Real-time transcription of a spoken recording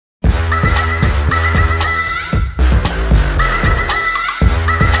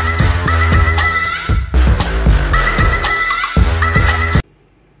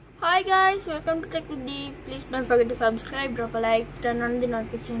Don't forget to subscribe, drop a like, turn on the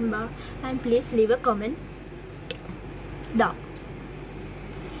notification bar, and please leave a comment down.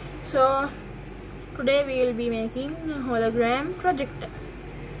 So today we will be making a hologram projector.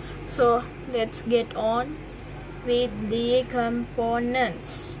 So let's get on with the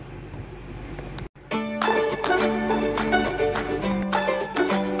components.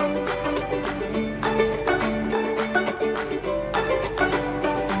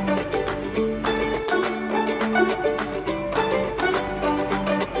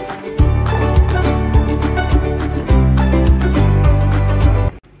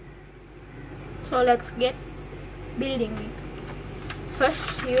 So let's get building it.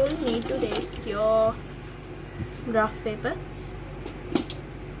 First you'll need to take your graph paper,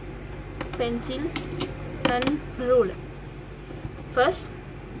 pencil and ruler. First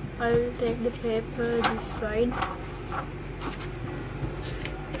I will take the paper this side.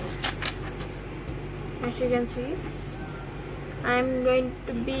 As you can see, I am going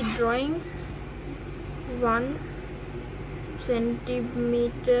to be drawing 1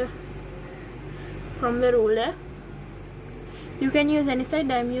 centimeter from the ruler. You can use any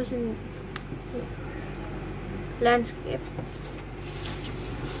side. I am using landscape,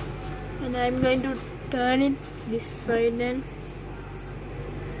 and I am going to turn it this side and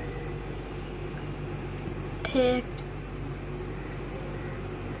take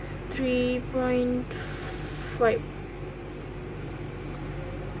 3.5.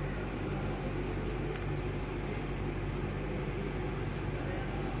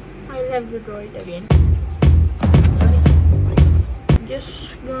 I'll have to draw it again.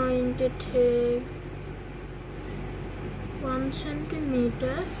 Just going to take 1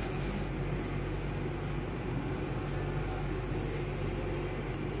 centimeter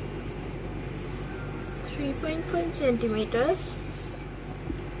 (3.5 centimeters)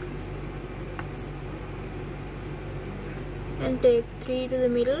 and take 3 to the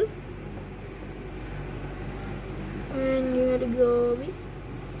middle, and you have to go with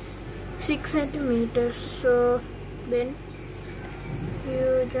 6 centimeters. So then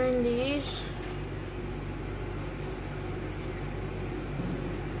you join these.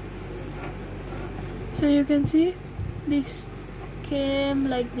 So you can see this came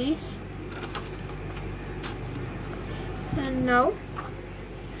like this, and now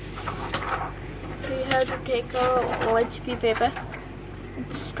we have to take our OHP paper.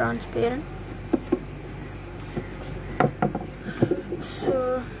 It's transparent.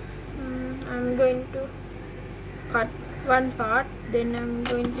 So I'm going to cut one part, then I'm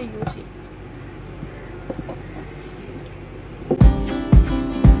going to use it.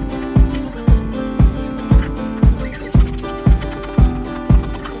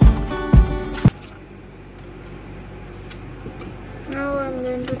 Now I'm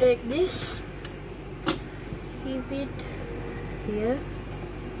going to take this, keep it here.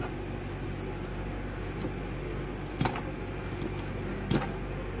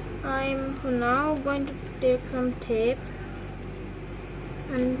 I'm now going to take some tape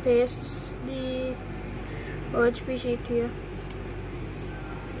and paste the OHP sheet here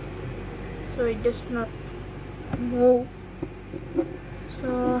so it does not move.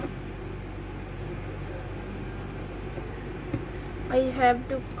 So I have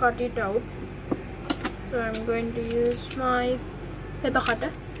to cut it out. So I'm going to use my paper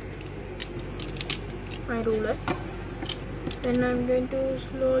cutter, my ruler. Then I'm going to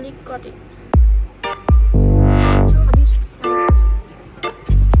slowly cut it.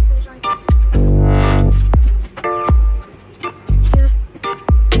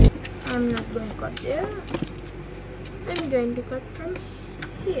 I'm not going to cut there. I'm going to cut from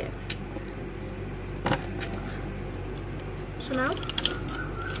here. So now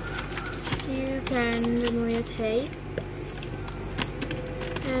you can remove your tape,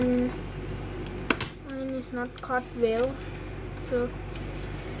 and mine is not cut well, so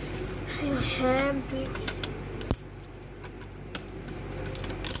I'll have to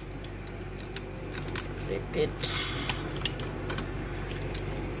rip it.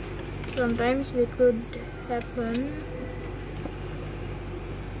 Sometimes it could happen,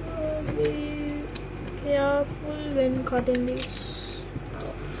 so be careful when cutting this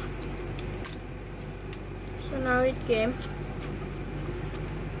off. So now it came.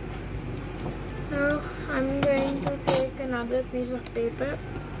 Now I'm going to take another piece of paper,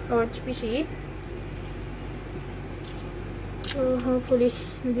 OHP sheet. So hopefully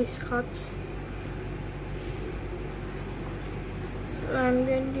this cuts. So I'm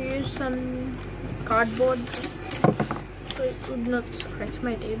going to use some cardboard so it would not scratch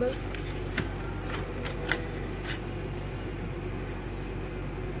my table.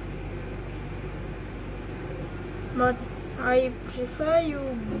 but I prefer you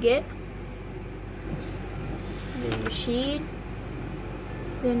get the sheet,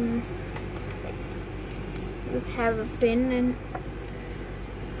 then you have a pen and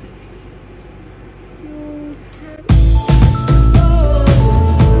you have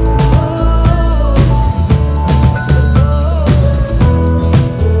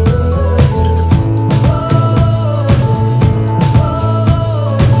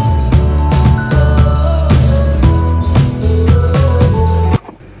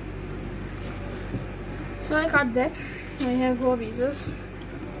so I cut that. I have 4 pieces.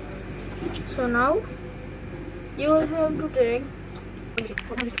 So now you will have to take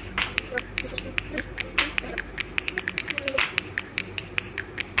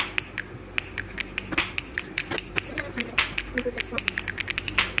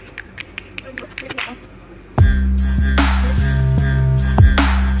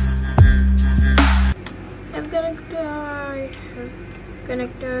I have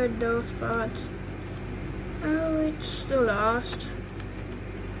connected those parts. Now it's the last.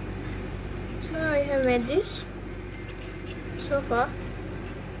 So I have made this so far.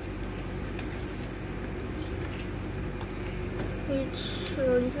 It's a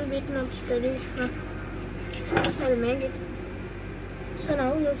little bit not steady. I'll make it. So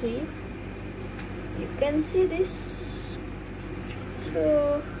now you'll see. You can see this.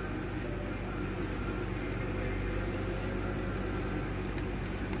 So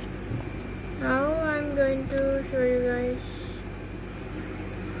now I'm going to show you guys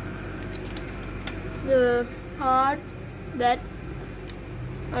the part that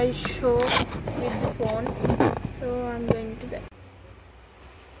I show with the phone. So I'm going to that.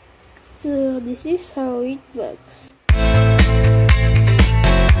 So this is how it works.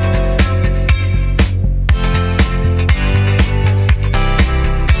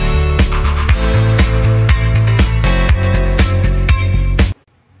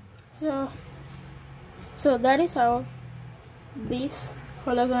 So that is how this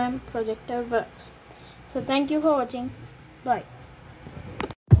hologram projector works. So thank you for watching. Bye.